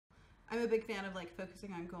I'm a big fan of like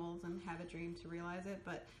focusing on goals and have a dream to realize it,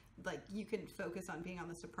 but like you can focus on being on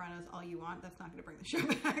The Sopranos all you want. That's not going to bring the show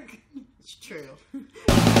back. It's true.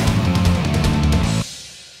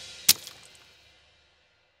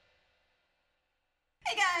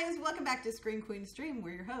 Hey guys, welcome back to Scream Queen Stream.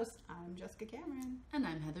 We're your hosts. I'm Jessica Cameron. And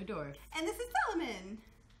I'm Heather Dorff. And this is Solomon.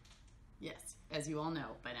 Yes, as you all know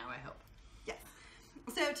by now, I hope. Yes.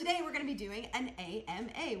 So today we're going to be doing an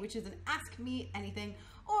AMA, which is an Ask Me Anything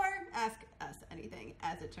or Ask Us Anything,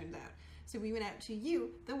 as it turns out. So we went out to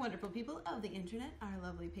you, the wonderful people of the internet, our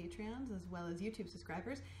lovely Patreons, as well as YouTube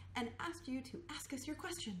subscribers, and asked you to ask us your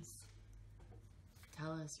questions.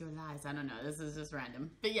 Tell us your lies. I don't know. This is just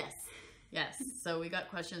random. But yes. So we got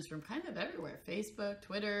questions from kind of everywhere. Facebook,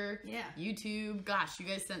 Twitter, YouTube. Gosh, you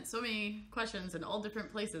guys sent so many questions in all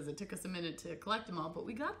different places. It took us a minute to collect them all, but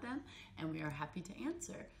we got them, and we are happy to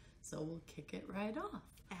answer. So we'll kick it right off.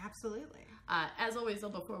 Absolutely. As always, though,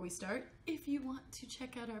 before we start, if you want to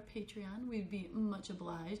check out our Patreon, we'd be much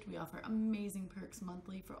obliged. We offer amazing perks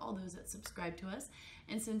monthly for all those that subscribe to us.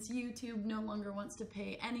 And since YouTube no longer wants to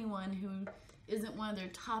pay anyone who isn't one of their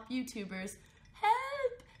top YouTubers,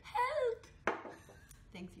 help!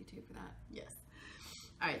 Thanks, YouTube, for that. Yes.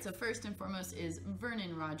 All right, so first and foremost is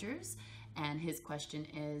Vernon Rogers, and his question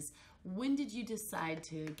is, when did you decide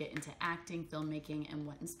to get into acting, filmmaking, and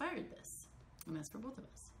what inspired this? And that's for both of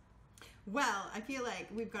us. Well, I feel like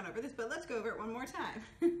we've gone over this, but let's go over it one more time.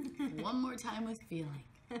 One more time with feeling.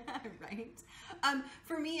 Right.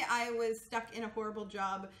 For me, I was stuck in a horrible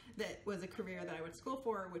job that was a career that I went to school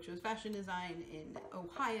for, which was fashion design in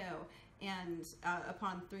Ohio. And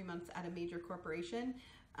upon 3 months at a major corporation,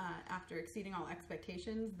 after exceeding all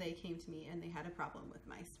expectations, they came to me and they had a problem with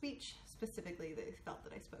my speech. Specifically, they felt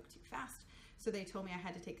that I spoke too fast. So they told me I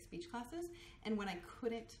had to take speech classes. And when I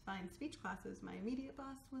couldn't find speech classes, my immediate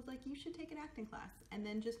boss was like, you should take an acting class and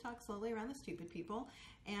then just talk slowly around the stupid people.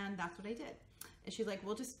 And that's what I did. And she's like,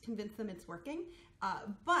 we'll just convince them it's working.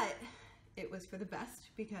 But it was for the best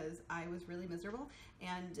because I was really miserable,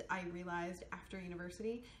 and I realized after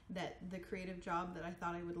university that the creative job that I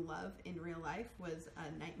thought I would love in real life was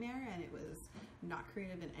a nightmare, and it was not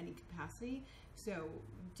creative in any capacity. So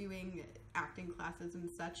doing acting classes and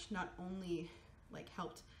such not only like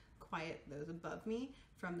helped quiet those above me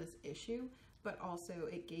from this issue, but also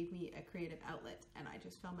it gave me a creative outlet, and I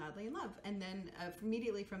just fell madly in love. And then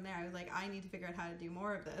immediately from there, I was like, I need to figure out how to do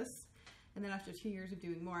more of this. And then after 2 years of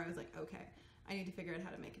doing more, I was like, okay, I need to figure out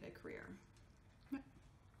how to make it a career.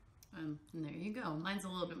 And there you go. Mine's a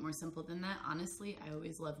little bit more simple than that. Honestly, I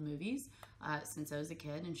always loved movies since I was a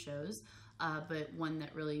kid, and shows. But one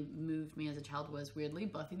that really moved me as a child was, weirdly,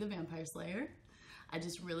 Buffy the Vampire Slayer. I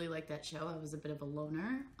just really liked that show. I was a bit of a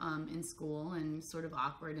loner in school and sort of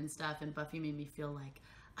awkward and stuff. And Buffy made me feel like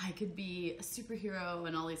I could be a superhero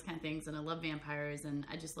and all these kind of things. And I love vampires. And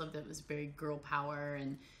I just loved that it was very girl power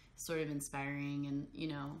and sort of inspiring, and you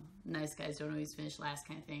know, nice guys don't always finish last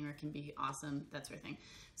kind of thing, or can be awesome, that sort of thing.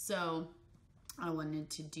 So I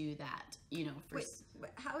wanted to do that, you know. Wait,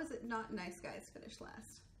 how is it not nice guys finish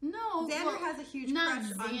last? No, Xander has a huge crush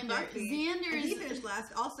on Buffy. And he finished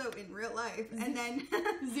last also in real life. And then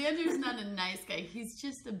Xander's not a nice guy. He's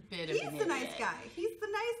just a bit of an idiot. He's the nice guy. He's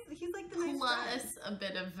like the nice guy. Plus a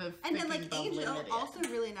bit of a And then like Angel, also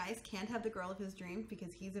really nice, can't have the girl of his dreams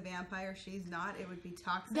because he's a vampire, she's not. It would be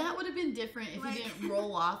toxic. That would have been different if he didn't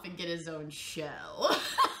roll off and get his own show. But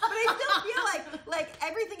I still feel like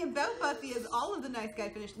everything about Buffy is all of the nice guy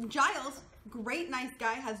finished. Giles, great nice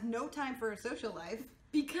guy, has no time for a social life.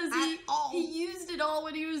 Because he used it all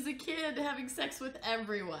when he was a kid, having sex with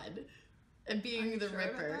everyone and being the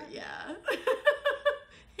Ripper. Yeah.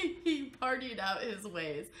 He partied out his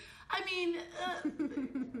ways. I mean,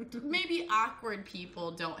 maybe awkward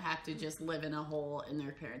people don't have to just live in a hole in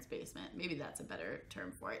their parents' basement. Maybe that's a better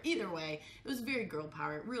term for it. Either way, it was very girl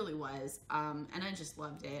power. It really was. And I just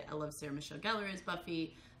loved it. I love Sarah Michelle Gellar as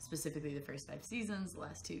Buffy, specifically the first 5 seasons. The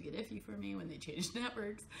last 2 get iffy for me when they changed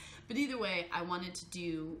networks. But either way, I wanted to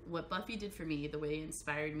do what Buffy did for me, the way it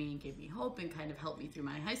inspired me and gave me hope and kind of helped me through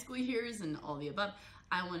my high school years and all the above.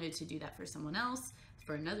 I wanted to do that for someone else,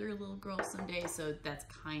 for another little girl someday. So that's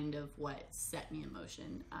kind of what set me in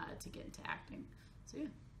motion to get into acting. So yeah,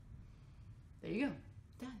 there you go.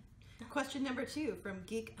 Done. Question number 2 from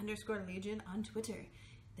Geek_Legion on Twitter.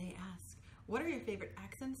 They ask, what are your favorite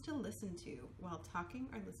accents to listen to while talking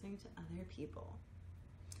or listening to other people?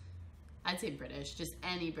 I'd say British, just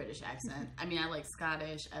any British accent. I mean, I like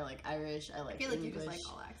Scottish, I like Irish, I like English. You just like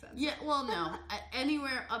all accents. Yeah, well, no.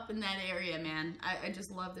 Anywhere up in that area, man. I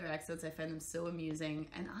just love their accents. I find them so amusing.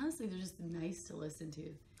 And honestly, they're just nice to listen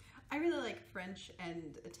to. I really like French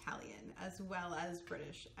and Italian, as well as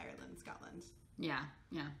British, Ireland, Scotland. Yeah,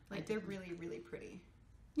 yeah. Like, they're really, really pretty.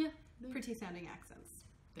 Yeah. Pretty sounding accents.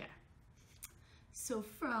 There. So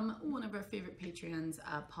from one of our favorite Patreons,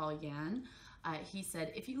 Paul Yan, he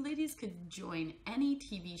said, if you ladies could join any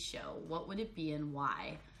TV show, what would it be and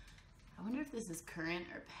why? I wonder if this is current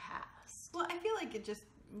or past. Well, I feel like it just,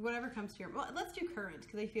 whatever comes to your... Well, let's do current,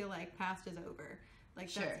 because I feel like past is over. Like,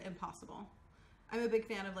 Sure. That's impossible. I'm a big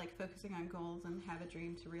fan of, like, focusing on goals and have a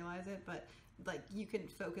dream to realize it, but, like, you can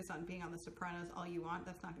focus on being on The Sopranos all you want.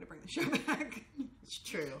 That's not going to bring the show back. It's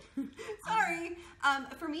true. Sorry.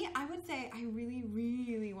 For me, I would say I really,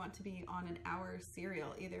 really want to be on an hour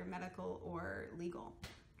serial, either medical or legal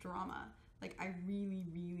drama. Like, I really,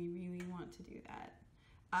 really, really want to do that.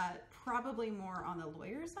 Probably more on the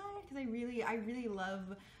lawyer side, because I really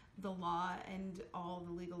love the law and all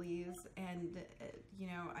the legalese, and you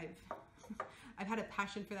know, I've had a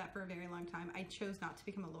passion for that for a very long time. I chose not to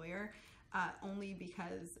become a lawyer, only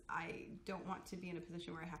because I don't want to be in a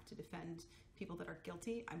position where I have to defend people that are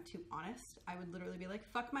guilty. I'm too honest. I would literally be like,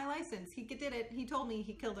 fuck my license. He did it. He told me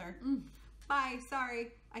he killed her. Bye.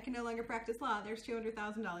 Sorry. I can no longer practice law. There's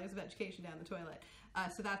 $200,000 of education down the toilet.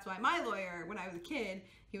 So that's why my lawyer, when I was a kid,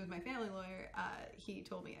 he was my family lawyer. He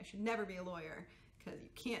told me I should never be a lawyer because you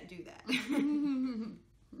can't do that.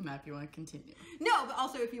 Not if you want to continue. No, but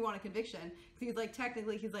also if you want a conviction. Because he's like,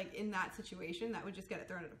 technically, he's like, in that situation, that would just get it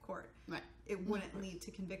thrown out of court. Right. It wouldn't lead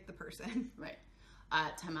to convict the person. Right.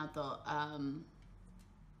 Time out though.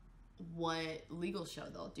 What legal show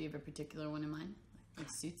though? Do you have a particular one in mind? Like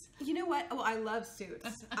Suits? You know what? Oh, I love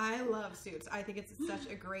Suits. I love Suits. I think it's such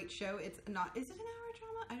a great show. It's not... Is it an hour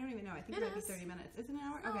drama? I don't even know. I think it might be 30 minutes. Is it an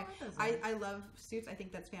hour? Oh, okay. I love Suits. I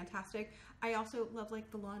think that's fantastic. I also love, like,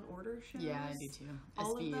 the Law and Order shows. Yeah, I do too.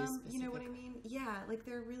 All SVU of them. specific. You know what I mean? Yeah, like,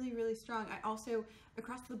 they're really, really strong. I also,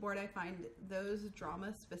 across the board, I find those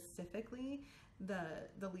dramas specifically,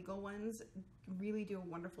 the legal ones, really do a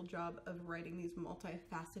wonderful job of writing these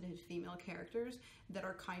multifaceted female characters that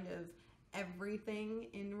are kind of everything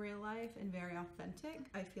in real life and very authentic.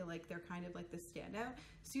 I feel like they're kind of like the standout.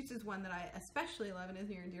 Suits is one that I especially love and is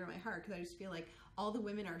near and dear to my heart, because I just feel like all the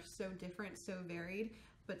women are so different, so varied,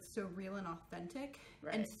 but so real and authentic,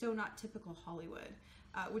 right. and so not typical Hollywood.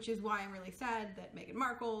 Which is why I'm really sad that Meghan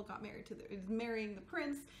Markle got married is marrying the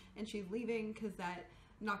prince, and she's leaving, because that,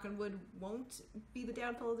 knock on wood, won't be the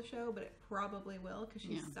downfall of the show, but it probably will, because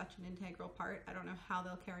she's such an integral part. I don't know how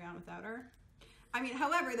they'll carry on without her. I mean,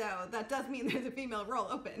 however, though, that does mean there's a female role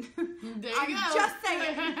open. There you I'm go. just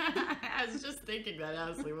saying. I was just thinking that,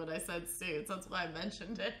 honestly, when I said Suits. That's why I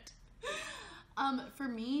mentioned it. For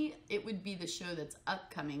me, it would be the show that's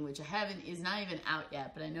upcoming, which is not even out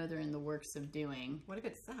yet, but I know they're in the works of doing. What if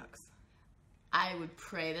it sucks? I would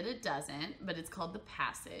pray that it doesn't, but it's called The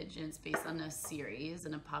Passage, and it's based on a series,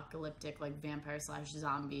 an apocalyptic, like,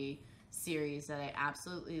 vampire/zombie series that I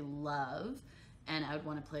absolutely love. And I would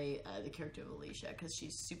want to play the character of Alicia, because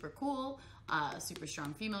she's super cool, super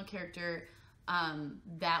strong female character.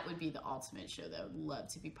 That would be the ultimate show that I would love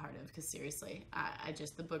to be part of, because seriously,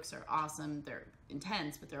 the books are awesome. They're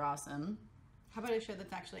intense, but they're awesome. How about a show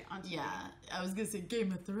that's actually on TV? Yeah, I was going to say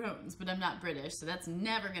Game of Thrones, but I'm not British, so that's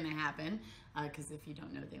never going to happen. Because if you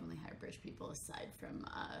don't know, they only hire British people aside from,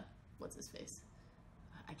 what's his face?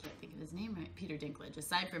 I can't think of his name right. Peter Dinklage.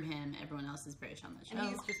 Aside from him, everyone else is British on that show. And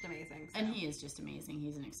he's just amazing. So. And he is just amazing.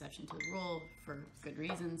 He's an exception to the rule for good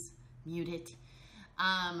reasons. Mute it.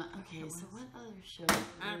 Okay, so what other shows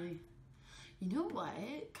really... You know what?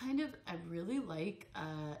 I really like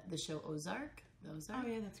the show Ozark. Oh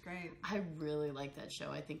yeah, that's great. I really like that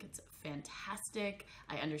show. I think it's fantastic.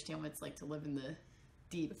 I understand what it's like to live in the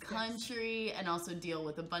deep country and also deal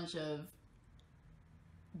with a bunch of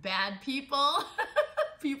bad people.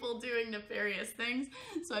 People doing nefarious things.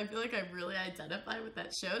 So I feel like I really identify with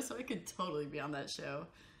that show, so I could totally be on that show.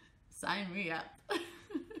 Sign me up.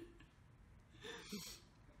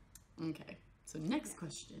 Okay, so next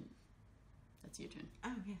question. That's your turn.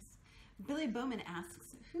 Oh, yes. Billy Bowman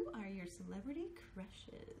asks, who are your celebrity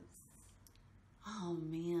crushes? Oh,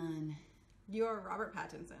 man. You're Robert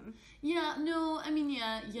Pattinson. Yeah, no, I mean,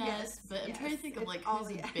 yes, but I'm trying to think of, like,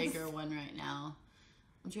 who's a bigger one right now.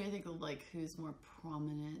 I'm trying to think of, like, who's more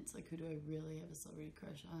prominent. Like, who do I really have a celebrity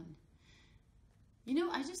crush on? You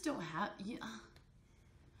know, I just don't have...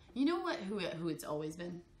 You know what? Who it's always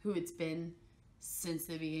been? Who it's been since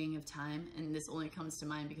the beginning of time? And this only comes to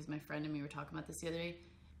mind because my friend and me were talking about this the other day.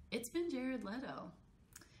 It's been Jared Leto.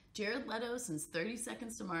 Jared Leto since 30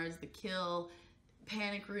 Seconds to Mars, The Kill,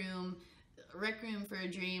 Panic Room, Requiem for a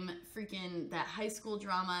Dream, freaking that high school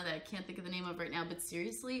drama that I can't think of the name of right now. But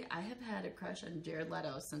seriously, I have had a crush on Jared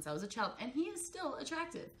Leto since I was a child, and he is still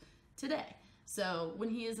attractive today. So when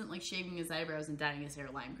he isn't like shaving his eyebrows and dyeing his hair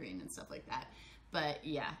lime green and stuff like that. But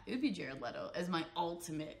yeah, it would be Jared Leto as my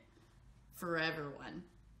ultimate forever one.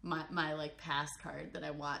 My like pass card that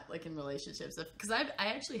I want like in relationships. Because I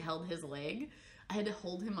actually held his leg. I had to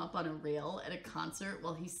hold him up on a rail at a concert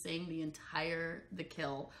while he sang The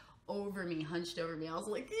Kill over me, hunched over me. I was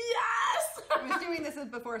like, yes! I'm assuming this is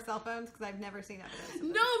before cell phones because I've never seen evidence.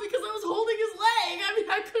 No, because I was holding his leg. I mean,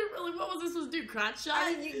 I couldn't really, what was I supposed to do, crotch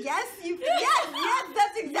shot? Yes,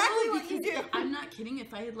 that's exactly what you do. I'm not kidding.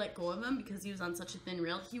 If I had let go of him because he was on such a thin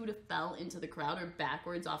rail, he would have fell into the crowd or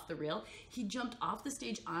backwards off the rail. He jumped off the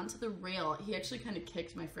stage onto the rail. He actually kind of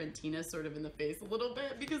kicked my friend Tina sort of in the face a little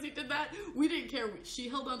bit because he did that. We didn't care. She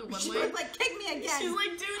held onto one leg. She was like, kick me again. She's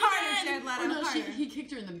like, dude, harder, Jared Leto, harder. He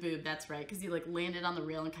kicked her in the boob. That's right, because he like landed on the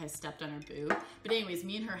rail and kind of stepped on her boob. But anyways,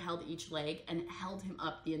 me and her held each leg and held him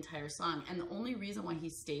up the entire song. And the only reason why he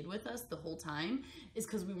stayed with us the whole time is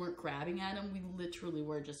because we weren't grabbing at him. We literally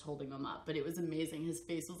were just holding him up. But it was amazing. His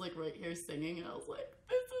face was like right here singing, and I was like,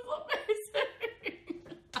 this is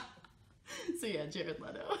amazing. So yeah, Jared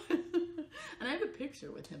Leto. And I have a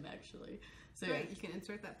picture with him actually. So great, you can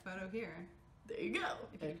insert that photo here. There you go.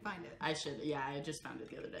 If you can find it. I should. Yeah, I just found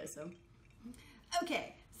it the other day. So.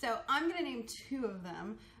 Okay, so I'm going to name two of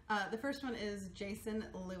them. The first one is Jason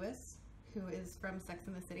Lewis, who is from Sex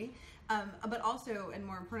and the City. But also, and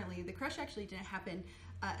more importantly, the crush actually didn't happen.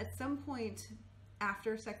 At some point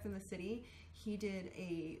after Sex and the City, he did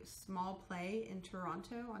a small play in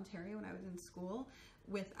Toronto, Ontario, when I was in school,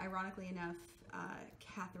 with, ironically enough,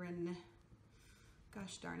 Catherine,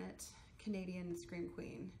 gosh darn it, Canadian Scream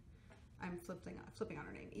Queen. I'm flipping on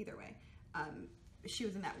her name, either way. She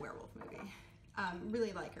was in that werewolf movie.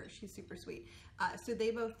 Really like her. She's super sweet. So they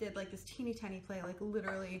both did like this teeny tiny play, like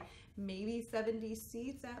literally maybe 70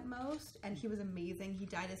 seats at most. And he was amazing. He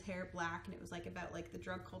dyed his hair black, and it was like about like the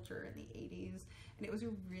drug culture in the 80s. And it was a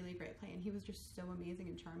really great play. And he was just so amazing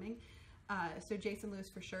and charming. So Jason Lewis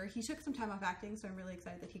for sure. He took some time off acting, so I'm really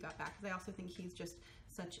excited that he got back, because I also think he's just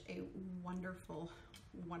such a wonderful,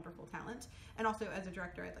 wonderful talent. And also as a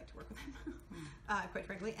director, I'd like to work with him, quite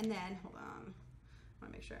frankly. And then, hold on, I want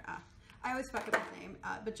to make sure. I always fuck up his name,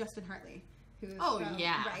 but Justin Hartley. Who's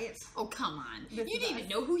yeah. Right? Oh, come on. You didn't even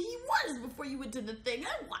know who he was before you went to the thing.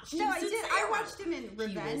 I watched him. No, I since did. Arrow. I watched him in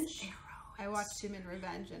Revenge. He was I watched him in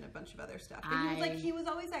Revenge and a bunch of other stuff. And he was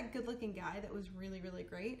always that good-looking guy that was really, really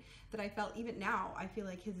great, that I felt, even now, I feel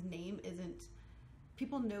like his name isn't...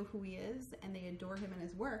 People know who he is, and they adore him and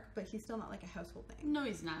his work, but he's still not like a household name. No,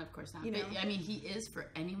 he's not. Of course not. You know? But, I mean, he is for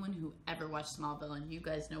anyone who ever watched Smallville, and you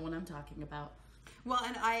guys know what I'm talking about. Well,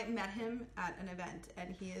 and I met him at an event,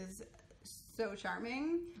 and he is so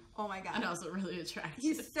charming. Oh my god. And also really attractive.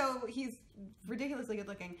 He's ridiculously good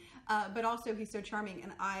looking, but also he's so charming.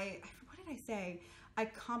 And what did I say? I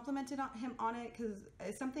complimented him on it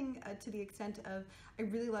because something to the extent of, I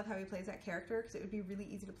really love how he plays that character, because it would be really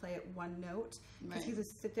easy to play at one note, because he's a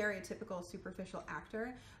stereotypical superficial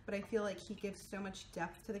actor, but I feel like he gives so much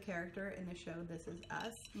depth to the character in the show This Is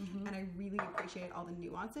Us, and I really appreciate all the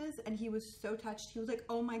nuances. And he was so touched. He was like,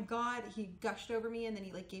 oh my god, he gushed over me, and then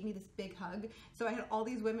he like gave me this big hug. So I had all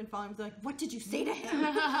these women following me, like, what did you say to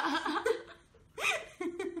him?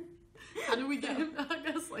 How do we get him to hug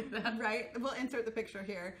us like that? Right. We'll insert the picture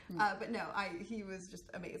here. But no, he was just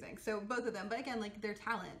amazing. So both of them, but again, like their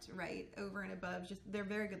talent, right, over and above, just they're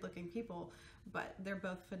very good looking people, but they're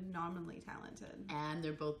both phenomenally talented. And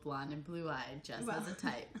they're both blonde and blue eyed, just as a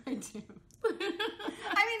type. I do.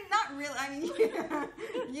 I mean, not really. I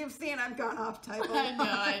mean, you've seen I've gone off type.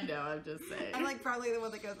 I know. I'm just saying. I'm like probably the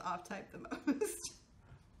one that goes off type the most.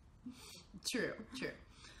 True.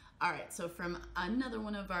 All right, so from another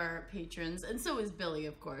one of our patrons, and so is Billy,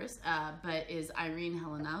 of course, but is Irene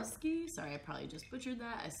Helenowski. Sorry, I probably just butchered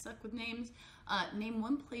that. I suck with names. Name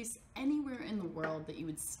one place anywhere in the world that you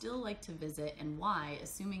would still like to visit, and why,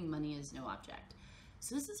 assuming money is no object.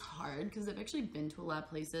 So this is hard, because I've actually been to a lot of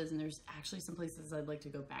places, and there's actually some places I'd like to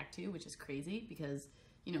go back to, which is crazy, because,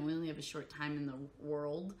 you know, we only have a short time in the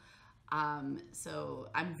world. So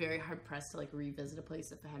I'm very hard-pressed to, like, revisit a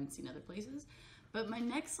place if I haven't seen other places. But my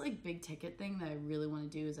next, like, big ticket thing that I really want to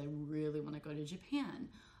do is I really want to go to Japan.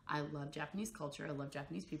 I love Japanese culture. I love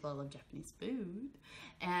Japanese people. I love Japanese food.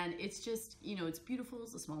 And it's just, you know, it's beautiful.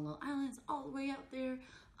 It's a small little island. It's all the way out there.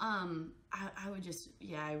 I would just,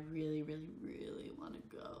 yeah, I really, really, really want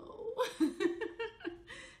to go.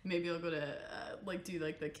 Maybe I'll go to, like, do,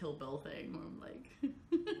 like, the Kill Bill thing, or, like,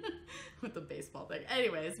 with the baseball thing.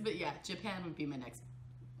 Anyways, but yeah, Japan would be my next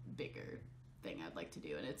bigger thing I'd like to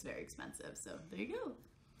do, and it's very expensive. So there you go.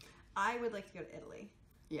 I would like to go to Italy.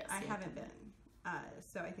 Yes, I haven't been.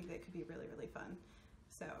 So I think that could be really, really fun.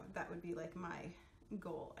 So that would be like my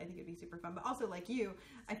goal. I think it'd be super fun. But also, like you,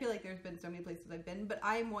 I feel like there's been so many places I've been, but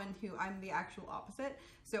I'm the actual opposite.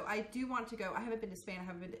 So I do want to go. I haven't been to Spain. I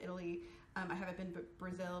haven't been to Italy. I haven't been to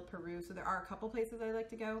Brazil, Peru. So there are a couple places I like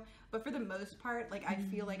to go. But for the most part, like I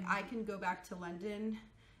feel like I can go back to London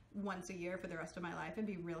once a year for the rest of my life and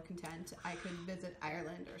be real content. I could visit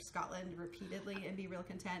Ireland or Scotland repeatedly and be real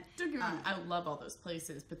content. Don't get me wrong, I love all those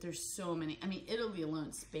places, but there's so many. I mean, Italy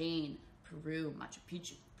alone, Spain, Peru, Machu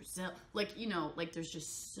Picchu, Brazil. Like, you know, like there's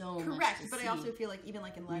just so much Correct, to but see. I also feel like even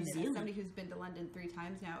like in London, as Zealand. somebody who's been to London 3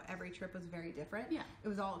 times now, every trip was very different. Yeah. It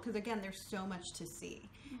was all, because again, there's so much to see.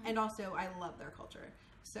 And also, I love their culture.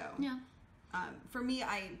 So, Yeah. For me,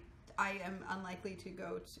 I am unlikely to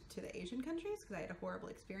go to the Asian countries because I had a horrible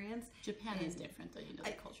experience. Japan is different, though. You know,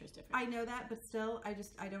 the culture is different. I know that, but still, I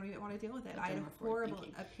don't even want to deal with it. I had a horrible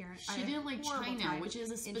appearance. She didn't like China, which is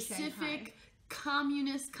a specific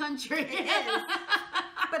communist country. It is.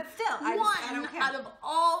 But still, I don't care. Out of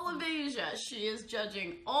all of Asia, she is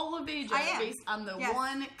judging all of Asia based on the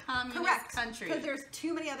one communist country. Because there's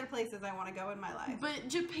too many other places I want to go in my life. But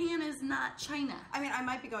Japan is not China. I mean, I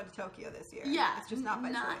might be going to Tokyo this year. Yeah, it's just not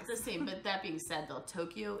my choice. The same. But that being said, though,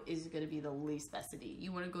 Tokyo is going to be the least best city.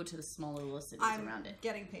 You want to go to the smaller little cities around it. I'm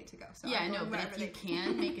getting paid to go. So yeah, I know. But if you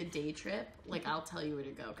can make a day trip, like I'll tell you where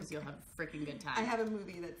to go because you'll have a freaking good time. I have a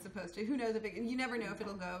movie that's supposed to. Who knows if you never know if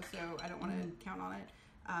it'll go, so I don't want to count on it.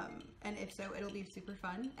 And if so, it'll be super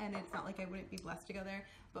fun. And it's not like I wouldn't be blessed to go there.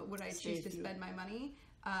 But would I choose to spend my money?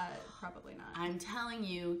 Probably not. I'm telling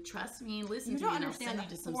you, trust me, listen you to don't me, and I'll understand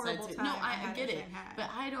send you to some horrible sites. time No, I get it. Shanghai.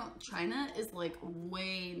 But I don't. China is like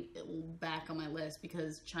way back on my list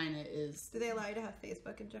because China is. Do they allow you to have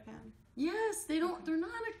Facebook in Japan? Yes, they don't. They're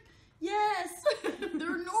not. Yes,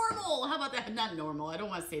 they're normal. How about that? Not normal. I don't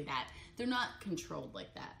want to say that. They're not controlled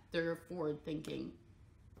like that. They're a forward-thinking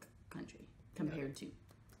country compared to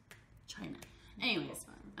China. Anyways,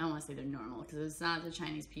 I don't want to say they're normal because it's not the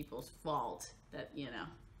Chinese people's fault that, you know,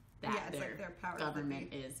 that it's like their power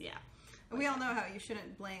government is, yeah. And we all know how you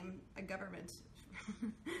shouldn't blame a government.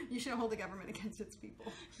 You shouldn't hold the government against its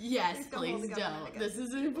people. Yes, please don't. This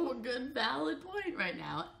is a good, valid point right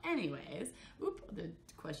now. Anyways, the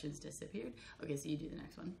questions disappeared. Okay, so you do the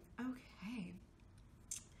next one. Okay.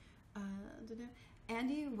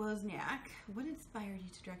 Andy Wozniak, what inspired you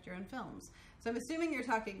to direct your own films? So I'm assuming you're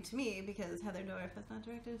talking to me because Heather Dorff has not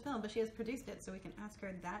directed a film, but she has produced it, so we can ask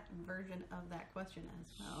her that version of that question as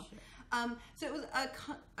well. Sure. So it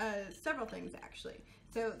was several things, actually.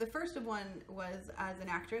 So the first of one was as an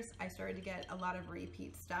actress, I started to get a lot of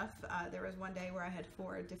repeat stuff. There was one day where I had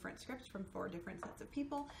 4 different scripts from 4 different sets of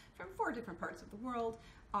people from 4 different parts of the world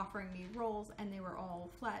offering me roles, and they were all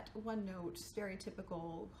flat, one-note,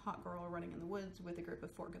 stereotypical hot girl running in the woods with a group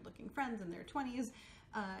of 4 good-looking friends in their 20s,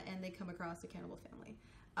 and they come across a cannibal family.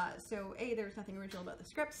 So A, there's nothing original about the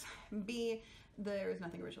scripts. B, there's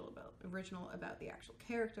nothing original about the actual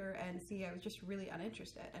character. And C, I was just really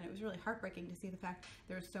uninterested. And it was really heartbreaking to see the fact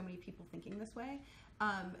there's so many people thinking this way.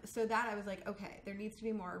 So that I was like, okay, there needs to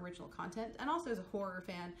be more original content. And also as a horror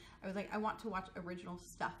fan, I was like, I want to watch original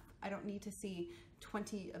stuff. I don't need to see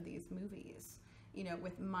 20 of these movies, you know,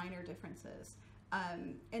 with minor differences.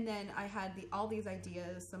 And then I had all these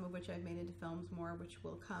ideas, some of which I've made into films, more which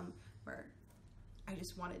will come, where I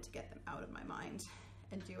just wanted to get them out of my mind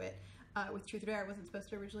and do it. With Truth or Dare, I wasn't supposed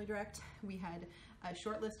to originally direct. We had a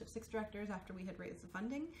short list of 6 directors after we had raised the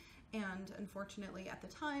funding, and unfortunately at the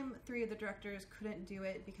time 3 of the directors couldn't do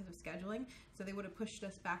it because of scheduling, so they would have pushed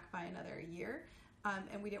us back by another year.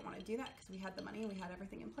 And we didn't want to do that because we had the money and we had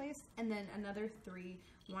everything in place. And then another 3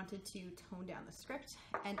 wanted to tone down the script.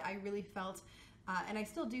 And I really felt, and I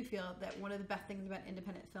still do feel, that one of the best things about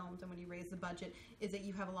independent films and when you raise the budget is that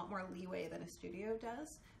you have a lot more leeway than a studio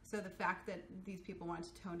does. So the fact that these people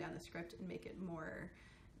wanted to tone down the script and make it more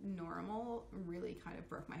normal really kind of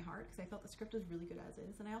broke my heart, because I felt the script was really good as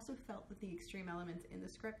is. And I also felt that the extreme elements in the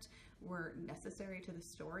script were necessary to the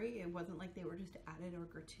story. It wasn't like they were just added or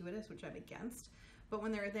gratuitous, which I'm against. But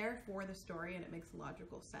when they're there for the story and it makes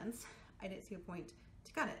logical sense, I didn't see a point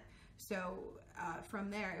to cut it. So from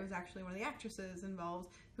there, it was actually one of the actresses involved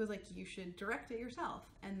who was like, you should direct it yourself.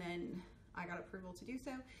 And then I got approval to do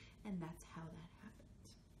so, and that's how that happened.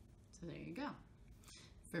 So there you go.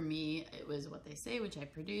 For me, it was What They Say, which I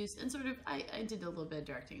produced, and sort of, I did a little bit of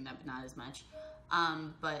directing in that, but not as much.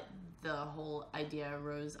 But the whole idea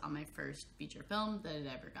arose on my first feature film that I'd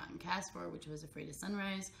ever gotten cast for, which was Afraid of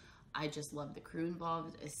Sunrise. I just loved the crew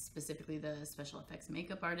involved, specifically the special effects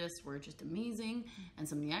makeup artists were just amazing, and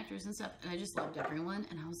some of the actors and stuff, and I just loved everyone,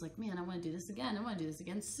 and I was like, man, I want to do this again. I want to do this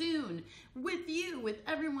again soon with you, with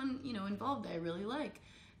everyone, you know, involved that I really like.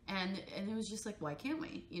 And it was just like, why can't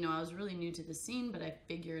we? You know, I was really new to the scene, but I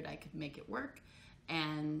figured I could make it work,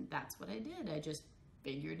 and that's what I did. I just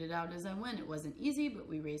figured it out as I went. It wasn't easy, but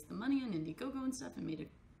we raised the money on Indiegogo and stuff and made a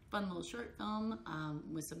fun little short film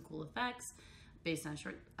with some cool effects, based on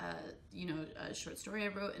a short story I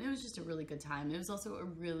wrote, and it was just a really good time. It was also a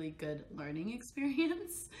really good learning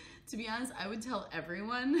experience. To be honest, I would tell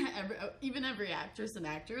everyone, even every actress and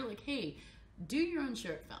actor, like, hey, do your own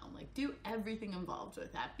short film. Like, do everything involved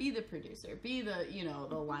with that. Be the producer, be the, you know,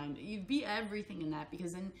 the line, you be everything in that,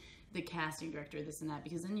 because then the casting director, this and that,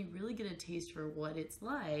 because then you really get a taste for what it's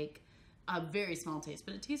like, a very small taste,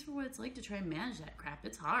 but a taste for what it's like to try and manage that crap.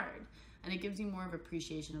 It's hard. And it gives you more of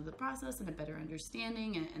appreciation of the process and a better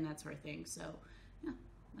understanding and that sort of thing. So, yeah,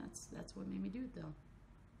 that's what made me do it, though.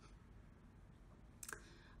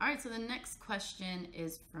 All right, so the next question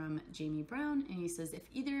is from Jamie Brown, and he says, if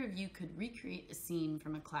either of you could recreate a scene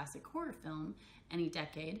from a classic horror film, any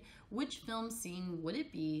decade, which film scene would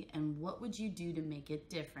it be, and what would you do to make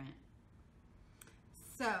it different?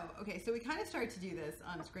 So we kind of started to do this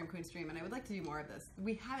on Scream Queen Stream, and I would like to do more of this.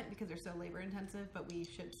 We haven't because they're so labor intensive, but we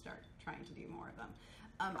should start trying to do more of them.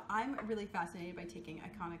 I'm really fascinated by taking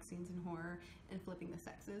iconic scenes in horror and flipping the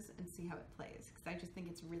sexes and see how it plays, because I just think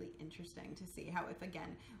it's really interesting to see how, if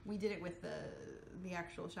again we did it with the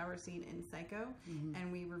actual shower scene in Psycho,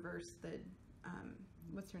 and we reversed the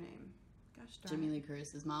what's her name? Gosh darn Jamie it. Lee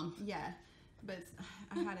Curtis's mom. Yeah, but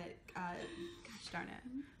I had it. Gosh darn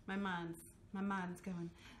it, my mind's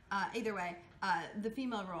going. Either way, the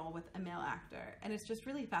female role with a male actor, and it's just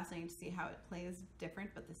really fascinating to see how it plays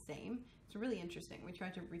different but the same. It's really interesting. We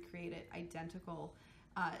tried to recreate it identical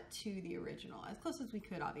to the original, as close as we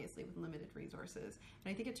could, obviously, with limited resources.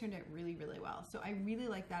 And I think it turned out really, really well. So I really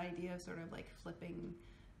like that idea of sort of like flipping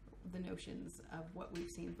the notions of what we've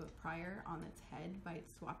seen both prior on its head by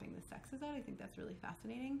swapping the sexes out. I think that's really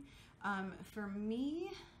fascinating. For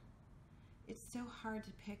me, it's so hard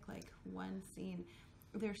to pick like one scene.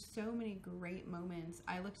 There's so many great moments.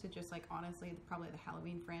 I looked at just like, honestly, probably the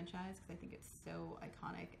Halloween franchise, because I think it's so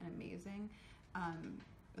iconic and amazing.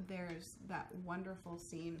 There's that wonderful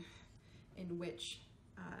scene in which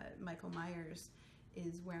Michael Myers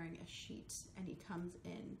is wearing a sheet, and he comes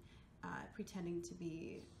in pretending to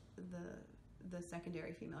be the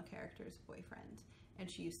secondary female character's boyfriend,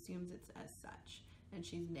 and she assumes it's as such, and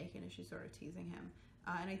she's naked and she's sort of teasing him.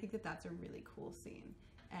 And I think that that's a really cool scene.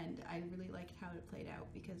 And I really liked how it played out,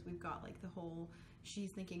 because we've got like the whole,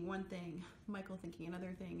 she's thinking one thing, Michael thinking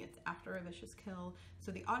another thing. It's after a vicious kill,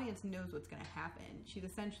 so the audience knows what's going to happen. She's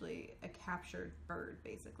essentially a captured bird,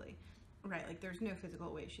 basically, right? Like there's no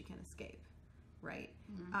physical way she can escape, right?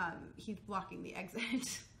 He's blocking the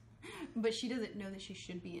exit, but she doesn't know that she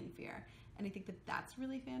should be in fear. And I think that that's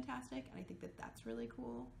really fantastic, and I think that that's really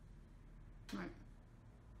cool. Right.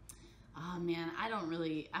 Oh man,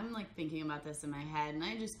 I'm like thinking about this in my head, and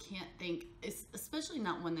I just can't think, especially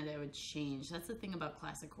not one that I would change. That's the thing about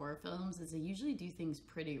classic horror films, is they usually do things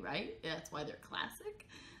pretty right. That's why they're classic.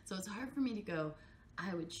 So it's hard for me to go,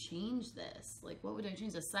 I would change this. Like, what would I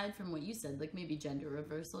change? Aside from what you said, like maybe gender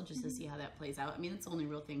reversal, just to see how that plays out. I mean, that's the only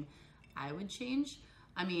real thing I would change.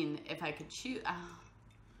 I mean, if I could choose...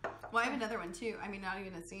 Well, I have another one too. I mean, not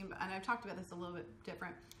even a scene, but, and I've talked about this a little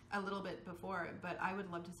bit before, but I would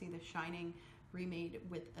love to see The Shining remade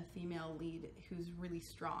with a female lead who's really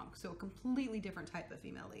strong. So a completely different type of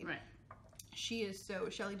female lead. Right.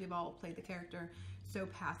 Shelley Duvall played the character so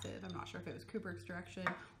passive. I'm not sure if it was Kubrick's direction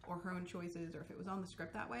or her own choices, or if it was on the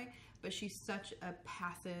script that way, but she's such a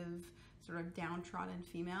passive, sort of downtrodden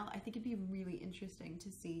female. I think it'd be really interesting to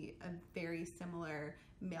see a very similar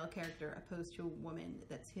male character opposed to a woman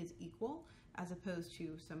that's his equal, as opposed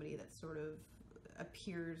to somebody that sort of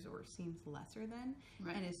appears or seems lesser than,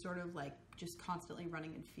 right, and is sort of like just constantly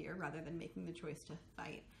running in fear, rather than making the choice to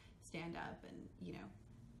fight, stand up, and, you know,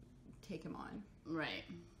 take him on. Right.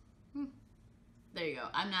 There you go.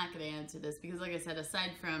 I'm not going to answer this because, like I said,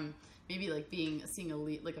 aside from maybe like seeing a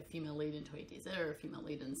lead, like a female lead in Toy Teaser or a female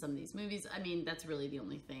lead in some of these movies, I mean, that's really the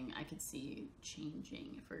only thing I could see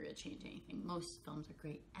changing, if we're going to change anything. Most films are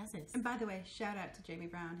great as is. And by the way, shout out to Jamie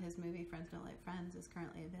Brown. His movie Friends Don't Like Friends is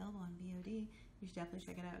currently available on VOD. You should definitely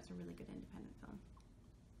check it out. It's a really good independent film.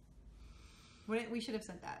 We should have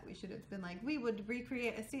said that. We should have been like, we would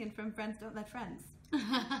recreate a scene from Friends Don't Let Friends.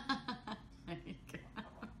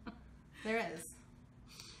 There is.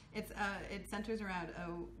 It centers around a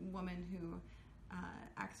woman who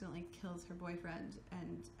accidentally kills her boyfriend,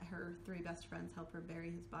 and her 3 best friends help her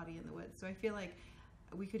bury his body in the woods. So I feel like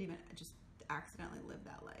we could even just accidentally live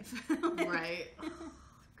that life. Right.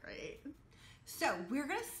 Great. So we're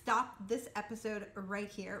going to stop this episode right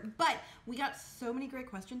here, but we got so many great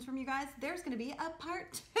questions from you guys. There's going to be a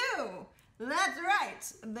part 2. That's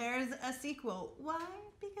right. There's a sequel. Why?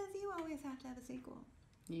 Because you always have to have a sequel.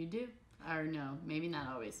 You do. Or no, maybe not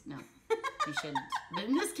always. No, you shouldn't. But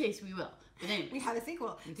in this case, we will. But anyway. We have a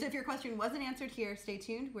sequel. So if your question wasn't answered here, stay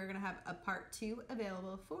tuned. We're going to have a part 2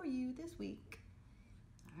 available for you this week.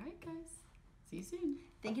 All right, guys. See you soon.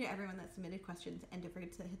 Thank you to everyone that submitted questions. And don't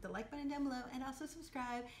forget to hit the like button down below and also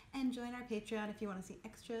subscribe and join our Patreon if you want to see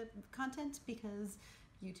extra content because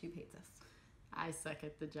YouTube hates us. I suck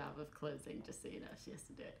at the job of closing, just so you know. She has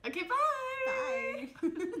to do it. Okay, bye!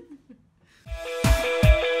 Bye!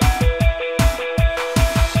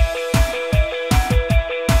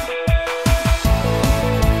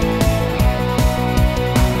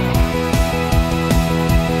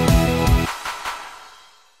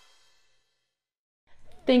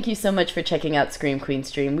 Thank you so much for checking out Scream Queen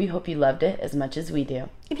Stream. We hope you loved it as much as we do.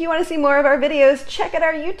 If you want to see more of our videos, check out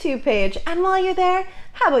our YouTube page. And while you're there,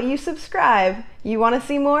 how about you subscribe? You want to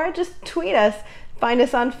see more? Just tweet us. Find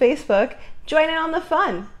us on Facebook. Join in on the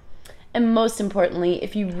fun. And most importantly,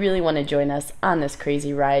 if you really want to join us on this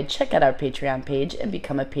crazy ride, check out our Patreon page and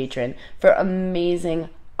become a patron for amazing,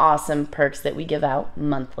 awesome perks that we give out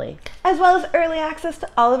monthly. As well as early access to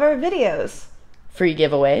all of our videos. Free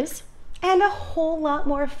giveaways. And a whole lot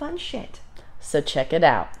more fun shit. So check it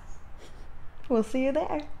out. We'll see you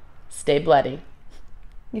there. Stay bloody.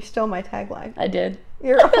 You stole my tagline. I did.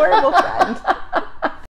 You're a horrible friend.